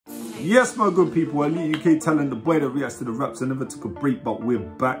Yes, my good people, Elite UK Talent, the boy that reacts to the raps. I never took a break, but we're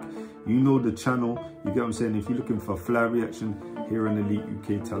back. You know the channel, you get what I'm saying? If you're looking for fly reaction here on Elite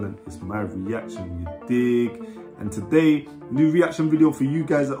UK Talent, it's my reaction, you dig? And today, new reaction video for you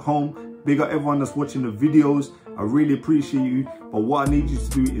guys at home. Big up everyone that's watching the videos. I really appreciate you. But what I need you to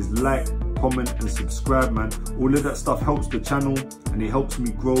do is like, comment and subscribe, man. All of that stuff helps the channel and it helps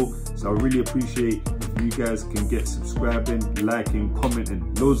me grow. So I really appreciate if you guys can get subscribing, liking,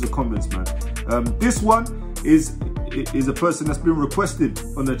 commenting, loads of comments, man. This one is a person that's been requested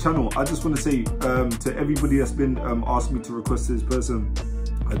on the channel. I just want to say to everybody that's been asked me to request this person,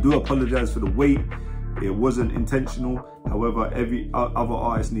 I do apologize for the wait. It wasn't intentional. However, every other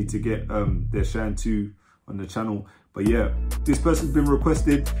artist need to get their shine too on the channel. But yeah, this person's been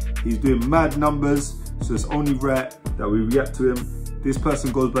requested. He's doing mad numbers, so it's only right that we react to him. This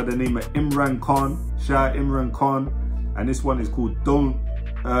person goes by the name of Imran Khan. Shout out Imran Khan. And this one is called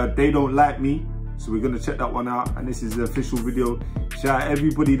They Don't Like Me. So we're gonna check that one out. And this is the official video. Shout out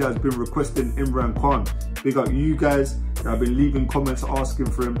everybody that's been requesting Imran Khan. Big up you guys that have been leaving comments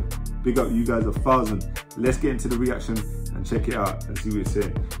asking for him. Big up you guys 1,000. Let's get into the reaction and check it out and see what it's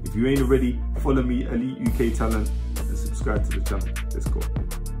saying. If you ain't already, follow me, Elite UK Talent, and subscribe to the channel. Let's go.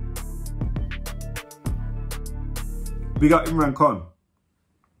 Big up Imran Khan.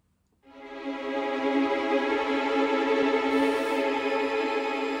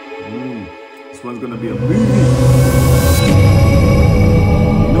 This one's gonna be a movie.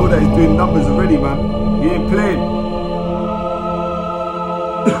 You know that he's doing numbers already, man. He ain't playing.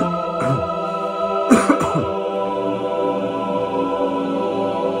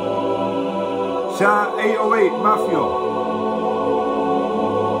 Shout 808 Mafia.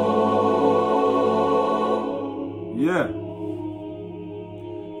 Yeah.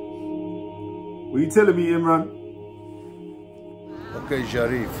 What are you telling me, Imran? Okay,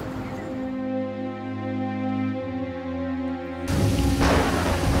 Sharif.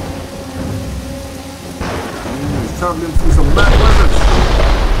 He's traveling through some mad weather.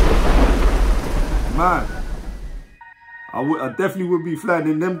 Man. I definitely would be flying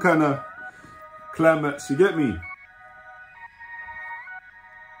in them kind of climates, you get me?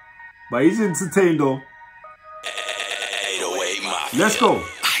 But he's entertained though. Let's go.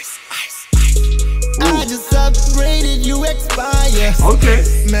 I just upgraded, you expire. Okay.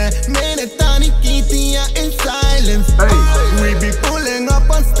 Man, in silence. Hey. We be pulling up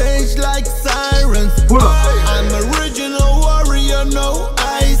on stage like sirens. Pull up. I'm original warrior, no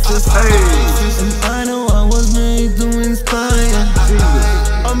ISIS. Hey. And I know I was made to inspire.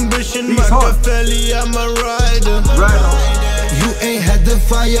 Ambition, Machiavelli, I'm a rider. You ain't had the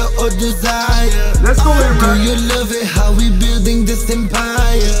fire or desire. Let's go, Imran. Do you love it how we building this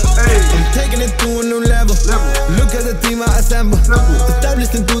empire? Hey. I'm taking it to a new level. Look at the team I assemble.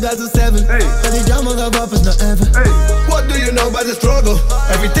 Established in 2007. Hey. Hey. What do you know about the struggle?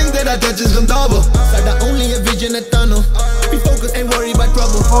 Everything that I touch is on double. Like that only a vision, a tunnel. Be focused, ain't worried about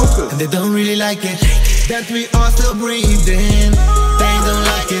trouble. Focus. And they don't really like it that we are still breathing. They don't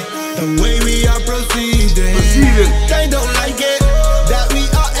like it the way we are proceeding. They don't like it that we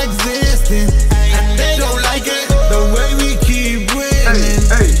are existing. And they don't like it the way we keep winning.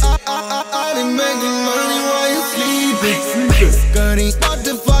 Hey. I've been making money while you're sleeping. Cutting out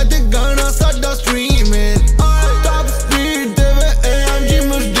the fight, the gun, I start the streaming. Top speed, AMG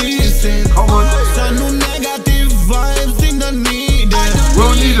much decent. Come on. So no negative vibes in the needed.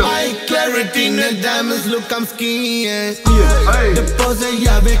 High clarity in the diamonds, look I'm skiing. Hey. The pose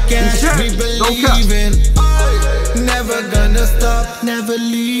have a cash, we believe in. Never gonna stop, never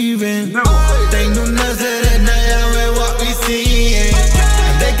leaving. They know nothing and they are what we see.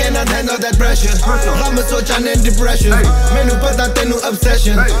 They cannot handle that pressure. I'm a switch on in depression. Menu patate no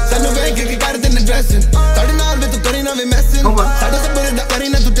obsession. Sanu venke ki karat in the dressing. Starting out with the karina we messing. Started to put it the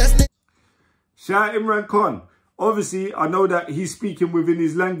karina to testing. Shout out Imran Khan. Obviously, I know that he's speaking within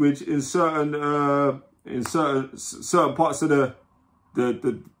his language in certain parts of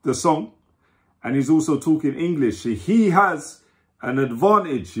the song, and he's also talking English. So he has an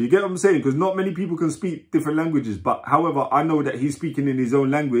advantage. You get what I'm saying? Because not many people can speak different languages. But however, I know that he's speaking in his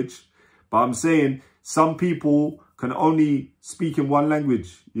own language. But I'm saying some people can only speak in one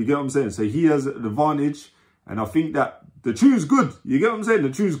language. You get what I'm saying? So he has an advantage, and I think that the tune's good. You get what I'm saying?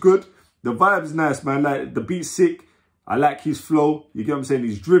 The tune's good. The vibe's nice, man. Like, the beat's sick. I like his flow. You get what I'm saying?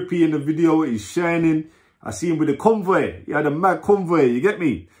 He's drippy in the video. He's shining. I see him with a convoy. He had a mad convoy. You get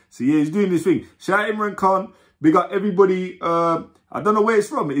me? So, yeah, he's doing this thing. Shout out Imran Khan. Big up everybody. I don't know where it's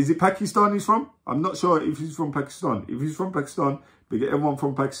from. Is it Pakistan he's from? I'm not sure if he's from Pakistan. If he's from Pakistan, big up everyone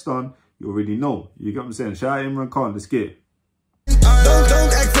from Pakistan. You already know. You get what I'm saying? Shout out Imran Khan. Let's get it.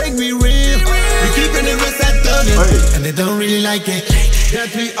 Don't act fake, we they don't really like it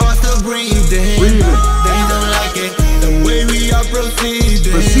that we are still breathing. They don't like it the way we are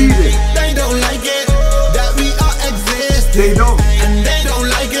proceeding. They don't like it that we are existing. They don't. And they don't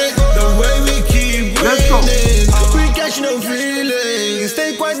like it the way we keep winning. We catch no feelings,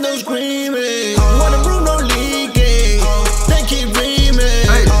 stay quiet, no screaming. Wanna brew, no leaking. They keep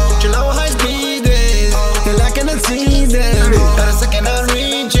dreaming. Chill out, high speeding. Till I cannot see them. Got a second, I'm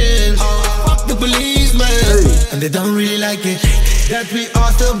reaching. Fuck the policeman. And they don't really like it that we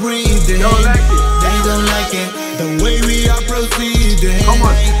are still breathing. They don't like it. They don't like it the way we are proceeding. Come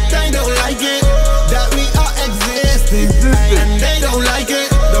on. They don't like it that we are existing. And they don't like it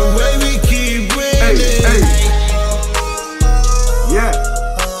the way we keep winning. Hey. Yeah.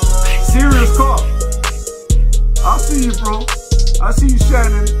 Serious call. I see you, bro. I see you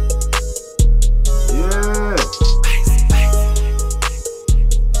shining. Yeah.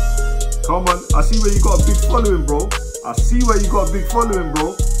 Come on. I see where you got a big following, bro. I see where you got a big following,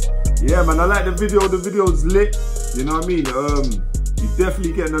 bro. Yeah, man, I like the video. The video's lit. You know what I mean? You're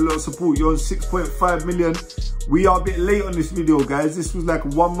definitely getting a lot of support. You're on 6.5 million. We are a bit late on this video, guys. This was like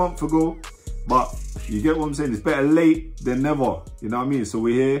 1 month ago. But you get what I'm saying? It's better late than never. You know what I mean? So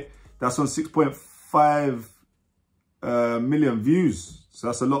we're here. That's on 6.5 million views. So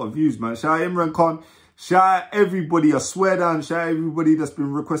that's a lot of views, man. Shout out Imran Khan. Shout out everybody. I swear down. Shout out everybody that's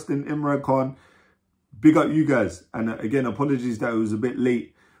been requesting Imran Khan. Big up you guys. And again, apologies that it was a bit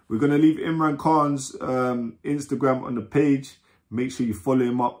late. We're going to leave Imran Khan's Instagram on the page. Make sure you follow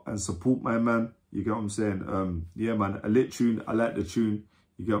him up and support my man. You get what I'm saying? Yeah, man, a lit tune. I like the tune.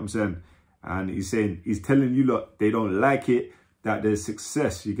 You get what I'm saying? And he's telling you, look, they don't like it, that there's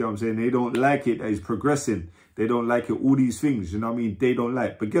success. You get what I'm saying? They don't like it, that he's progressing. They don't like it, all these things, you know what I mean? They don't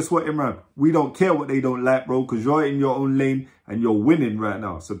like. But guess what, Imran? We don't care what they don't like, bro, because you're in your own lane and you're winning right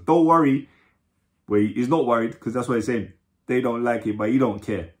now. So don't worry. Well, he's not worried, because that's what he's saying. They don't like it, but he don't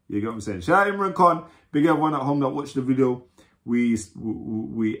care. You get what I'm saying? Shout out Imran Khan. Big everyone at home that watched the video. We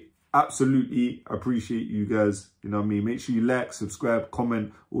absolutely appreciate you guys. You know what I mean? Make sure you like, subscribe,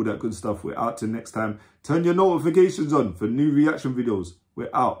 comment, all that good stuff. We're out till next time. Turn your notifications on for new reaction videos. We're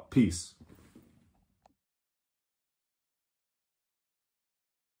out. Peace.